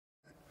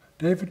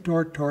David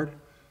Dortort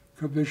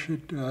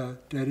commissioned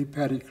Danny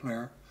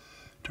Pettyclair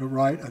to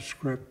write a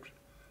script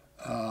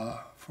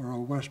for a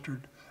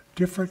Western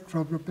different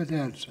from the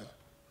Bonanza.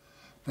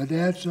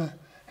 Bonanza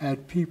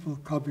had people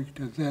coming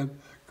to them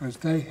because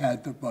they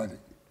had the money.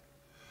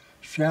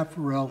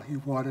 Chaparral, he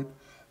wanted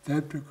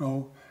them to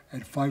go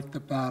and fight the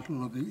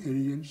battle of the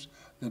Indians,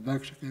 the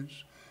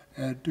Mexicans,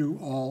 and do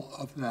all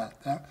of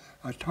that. That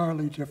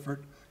entirely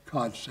different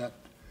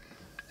concept.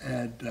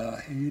 And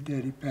he and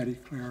Danny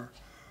Pettyclair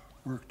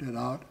worked it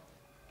out.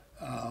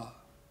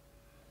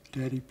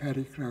 Danny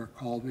Pettyclair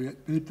called me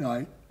at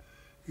midnight.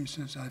 He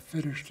says, I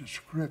finished the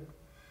script.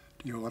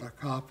 Do you want a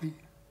copy?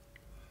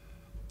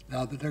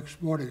 Now the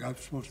next morning I'm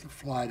supposed to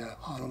fly to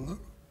Honolulu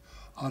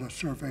on a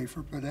survey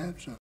for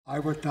Bonanza. I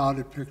went down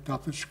and picked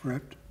up the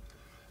script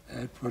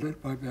and put it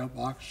in my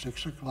mailbox.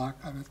 6 o'clock,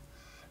 I'm at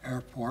the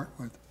airport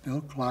with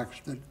Bill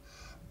Claxton,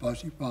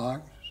 Buzzy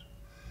Boggs,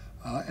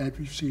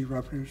 NBC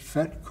representative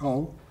Fenton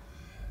Coe,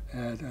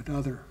 and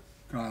another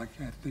guy, I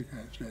can't think of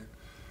his name.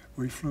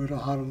 We flew to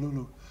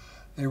Honolulu.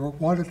 They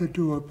wanted to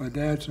do a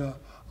Bonanza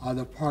on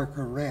the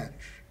Parker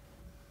Ranch.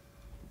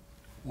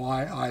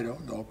 Why, I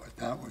don't know, but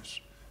that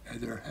was in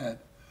their head.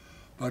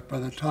 But by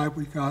the time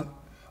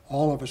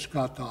all of us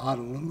got to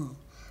Honolulu,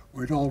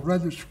 we'd all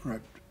read the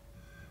script.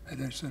 And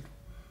they said,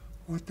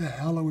 what the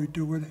hell are we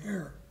doing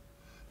here?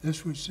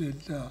 This was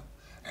in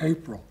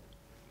April.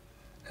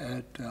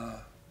 And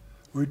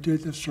we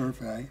did the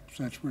survey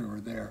since we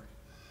were there.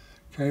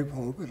 Came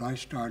home and I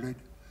started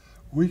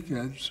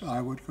weekends.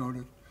 I would go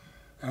to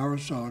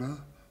Arizona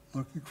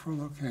looking for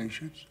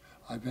locations.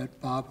 I met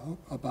Bob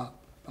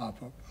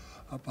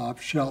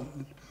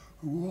Shelton,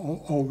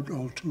 who owned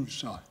Old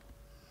Tucson.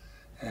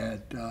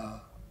 And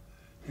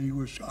he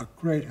was a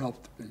great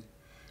help to me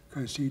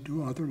because he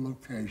knew other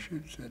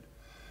locations. And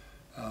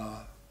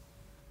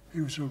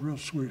he was a real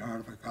sweetheart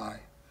of a guy.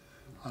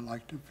 I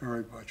liked him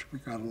very much. We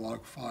got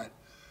along fine,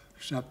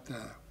 except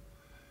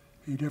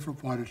he never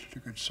wanted to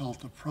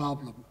consult a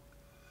problem.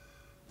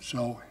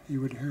 So he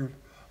would hear,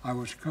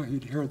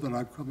 he'd hear that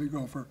I'm coming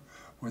over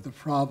with a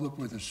problem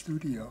with the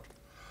studio.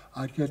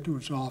 I'd get to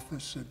his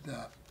office and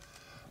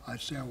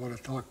I'd say, I want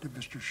to talk to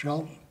Mr.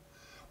 Shelton.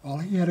 Well,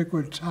 he had a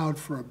good town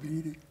for a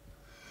meeting.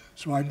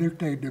 So I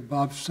nicknamed him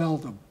Bob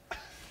Seldom.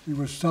 He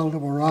was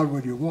seldom around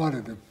when you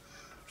wanted him.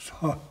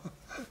 So,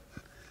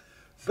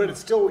 but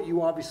it's still,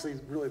 you obviously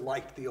really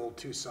liked the old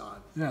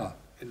Tucson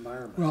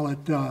environment. Well,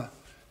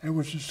 it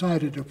was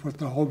decided to put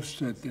the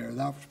homestead there.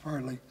 That was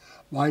partly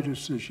my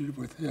decision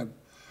with him.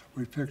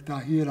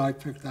 He and I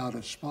picked out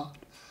a spot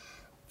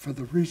for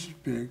the reason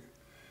being,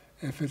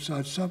 if it's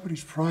on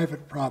somebody's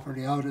private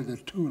property out in the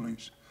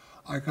Tules,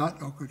 I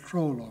got no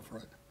control over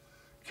it.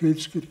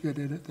 Kids could get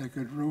in it, they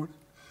could ruin it.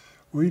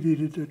 We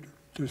needed it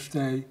to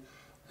stay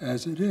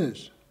as it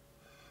is.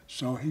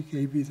 So he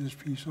gave me this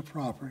piece of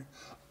property,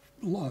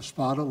 a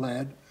spot of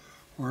land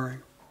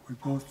where we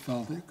both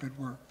felt it could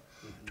work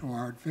to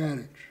our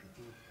advantage.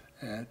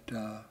 And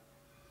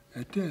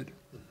it did.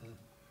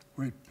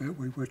 We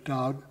went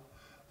down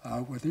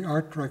with the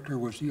art director,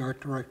 was the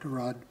art director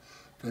on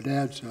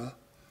Bonanza,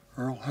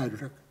 Earl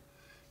Hendrick.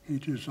 He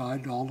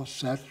designed all the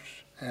sets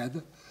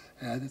and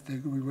the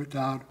thing. We went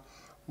down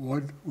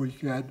one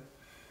weekend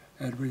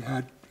and we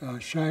had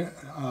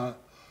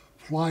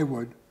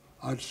plywood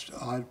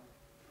on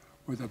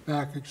with a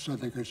backing so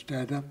they could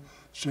stand up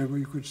so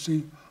we could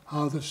see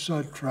how the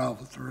sun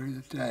traveled during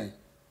the day.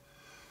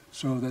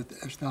 So that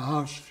as the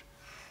house,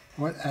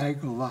 what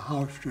angle the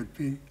house should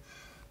be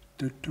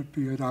to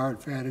be at our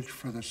advantage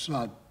for the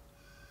sun.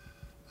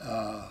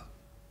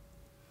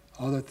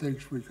 Other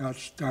things we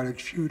started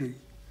shooting,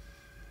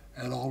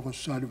 and all of a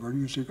sudden we're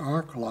using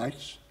arc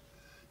lights,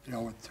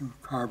 with two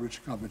carbons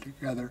coming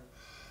together,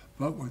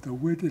 but with the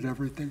wind and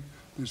everything,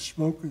 the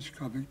smoke is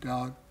coming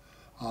down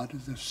onto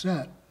the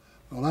set.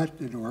 Well, that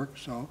didn't work,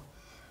 so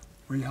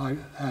we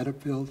had to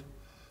build,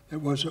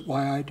 it wasn't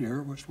my idea,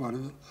 it was one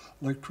of the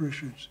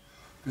electricians.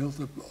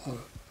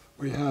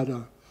 We had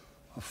a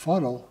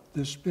funnel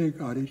this big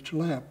on each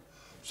lamp,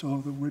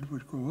 so the wind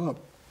would go up.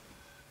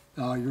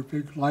 Now, your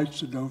big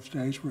lights in those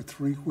days were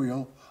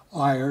three-wheel,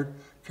 iron,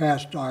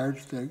 cast iron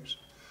things.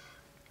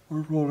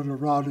 We're rolling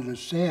around in the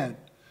sand.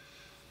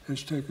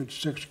 It's taken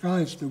 6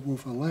 guys to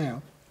move a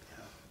lamp.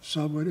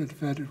 Someone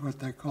invented what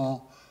they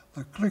call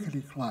a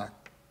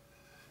clickety-clack.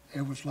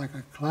 It was like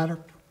a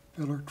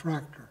Caterpillar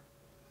tractor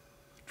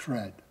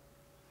tread.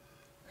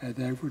 And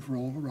they would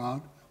roll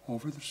around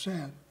over the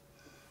sand.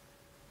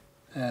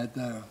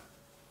 And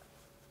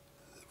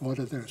one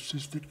of the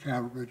assistant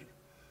cameramen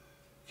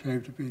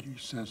came to me and he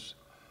says,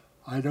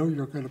 I know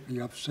you're going to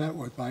be upset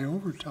with my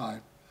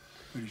overtime,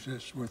 but he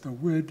says, with the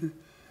wind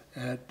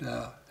and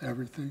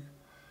everything,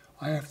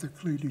 I have to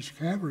clean these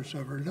cameras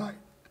every night.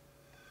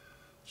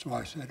 So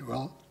I said,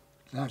 well,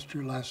 that's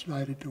your last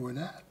night of doing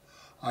that.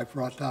 I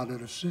brought down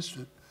an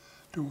assistant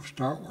to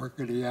start work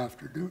in the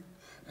afternoon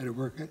and to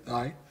work at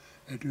night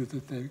and do the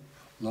thing,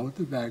 load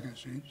the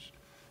magazines,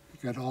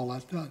 get all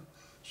that done.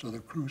 So the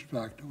crew's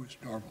back to its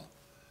normal.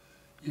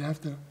 You have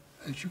to,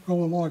 as you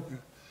go along,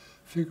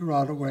 figure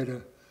out a way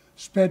to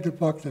spend a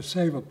buck to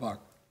save a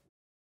buck.